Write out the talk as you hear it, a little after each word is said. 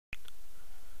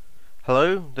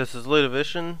Hello, this is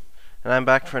Ludovision, and I'm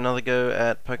back for another go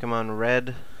at Pokemon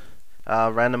Red,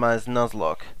 Randomised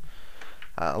Nuzlocke.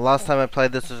 Last time I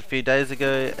played this was a few days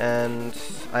ago, and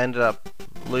I ended up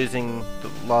losing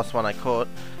the last one I caught,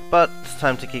 but it's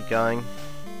time to keep going.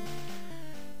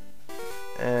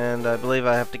 And I believe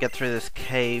I have to get through this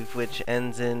cave, which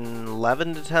ends in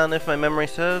Lavender Town, if my memory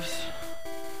serves.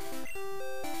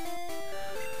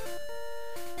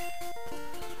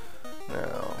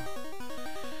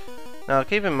 Now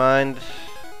keep in mind,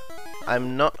 I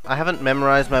haven't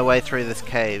memorized my way through this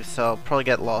cave, so I'll probably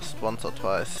get lost once or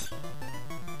twice.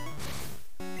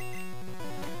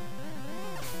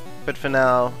 But for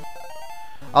now,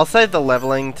 I'll save the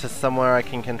leveling to somewhere I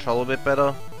can control a bit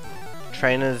better.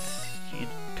 Trainers, you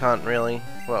can't really,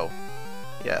 well,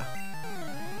 yeah.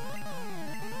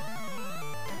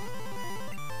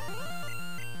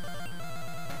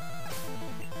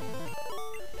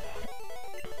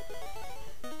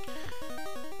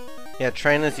 Yeah,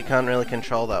 trainers you can't really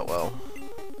control that well.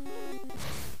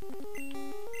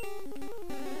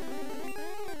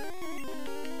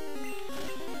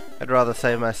 I'd rather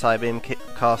save my Psybeam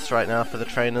cast right now for the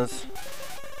trainers.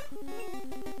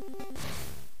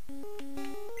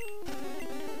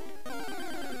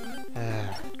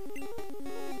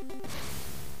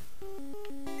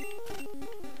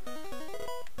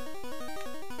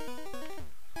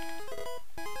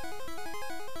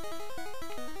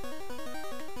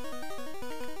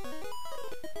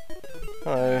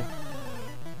 Hello.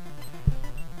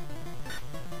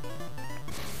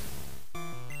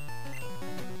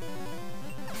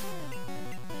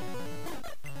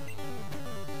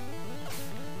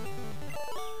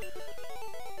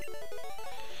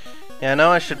 Yeah, I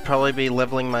know I should probably be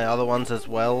leveling my other ones as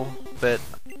well, but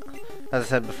as I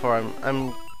said before,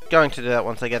 I'm going to do that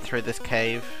once I get through this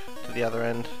cave to the other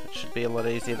end. It should be a lot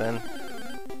easier then.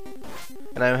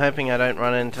 And I'm hoping I don't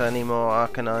run into any more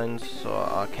Arcanines or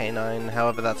Arcanine,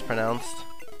 however that's pronounced.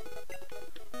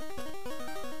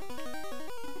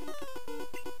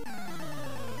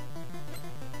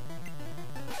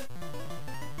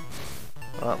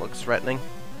 Well, that looks threatening.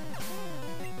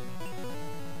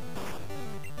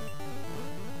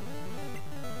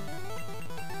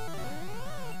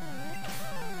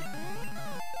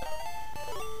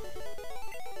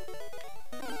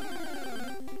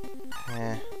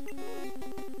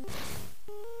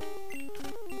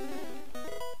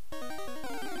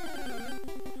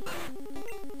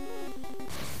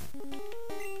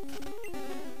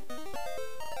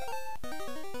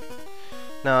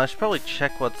 Now I should probably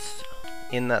check what's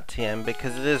in that TM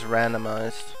because it is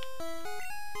randomized.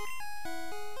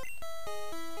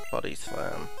 Body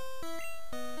slam.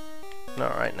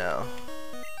 Not right now.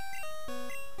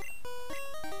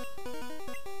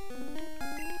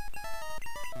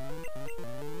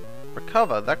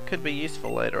 Recover, that could be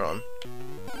useful later on.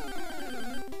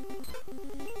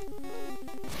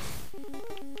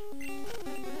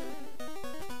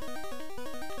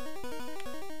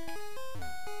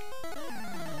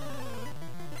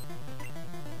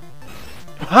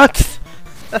 What?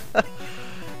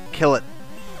 Kill it.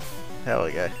 There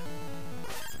we go.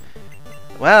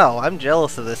 Wow, I'm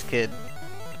jealous of this kid.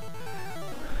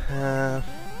 Yeah,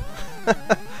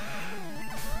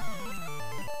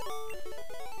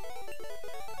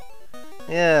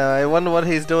 I wonder what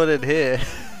he's doing in here.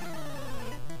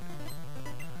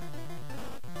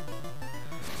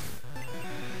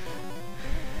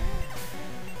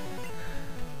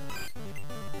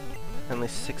 Only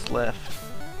 6 left.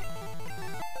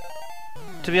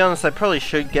 To be honest, I probably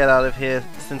should get out of here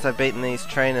since I've beaten these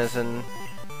trainers and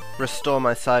restore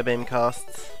my Psybeam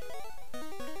casts.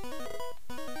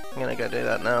 I'm gonna go do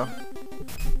that now.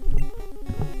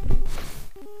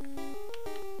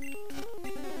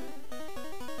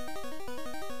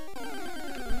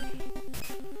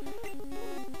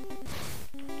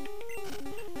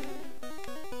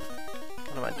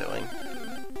 What am I doing?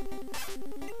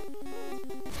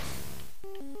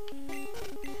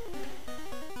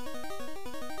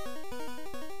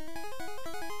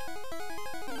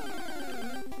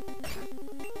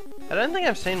 I don't think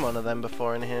I've seen one of them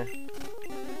before in here.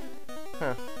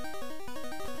 Huh.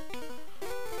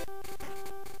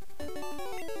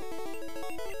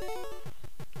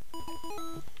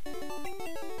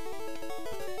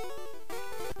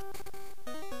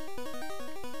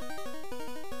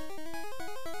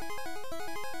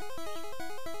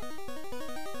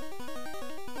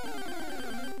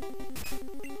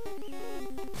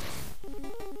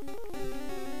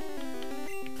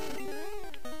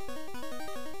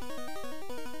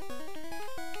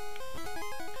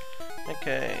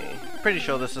 Okay, pretty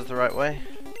sure this is the right way.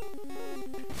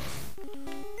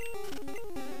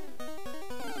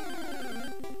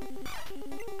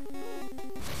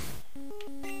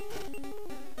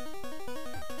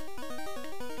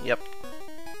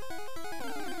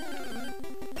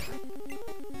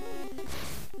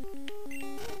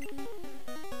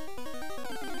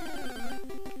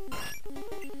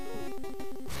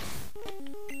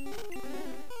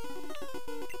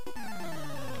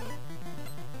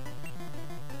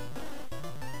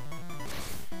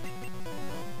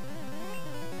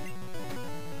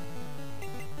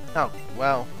 Oh,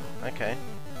 well, okay.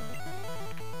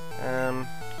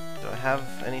 Do I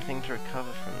have anything to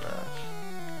recover from that?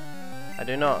 I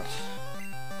do not.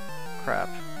 Crap.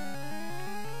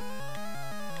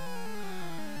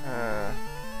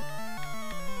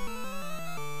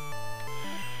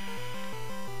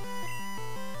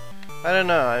 I don't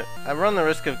know, I run the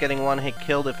risk of getting one hit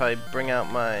killed if I bring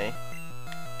out my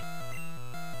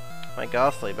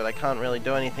Ghastly, but I can't really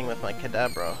do anything with my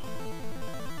Kadabra.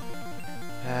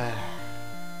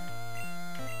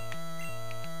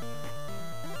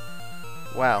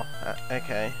 Wow,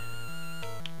 okay.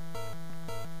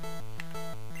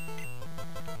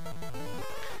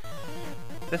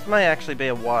 This might actually be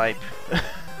a wipe.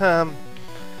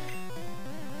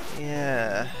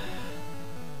 Yeah.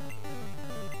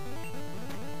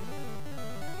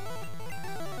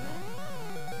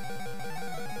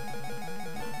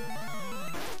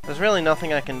 There's really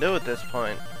nothing I can do at this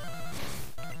point.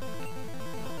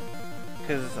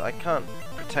 Because I can't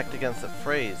protect against the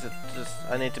freeze,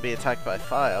 I need to be attacked by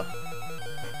fire.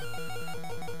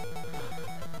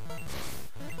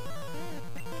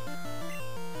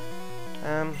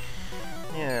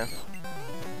 Yeah.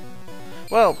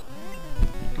 Well,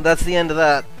 that's the end of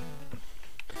that.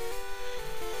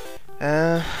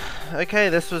 Okay,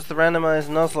 this was the randomized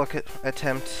Nuzlocke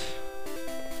attempt.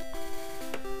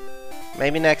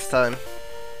 Maybe next time.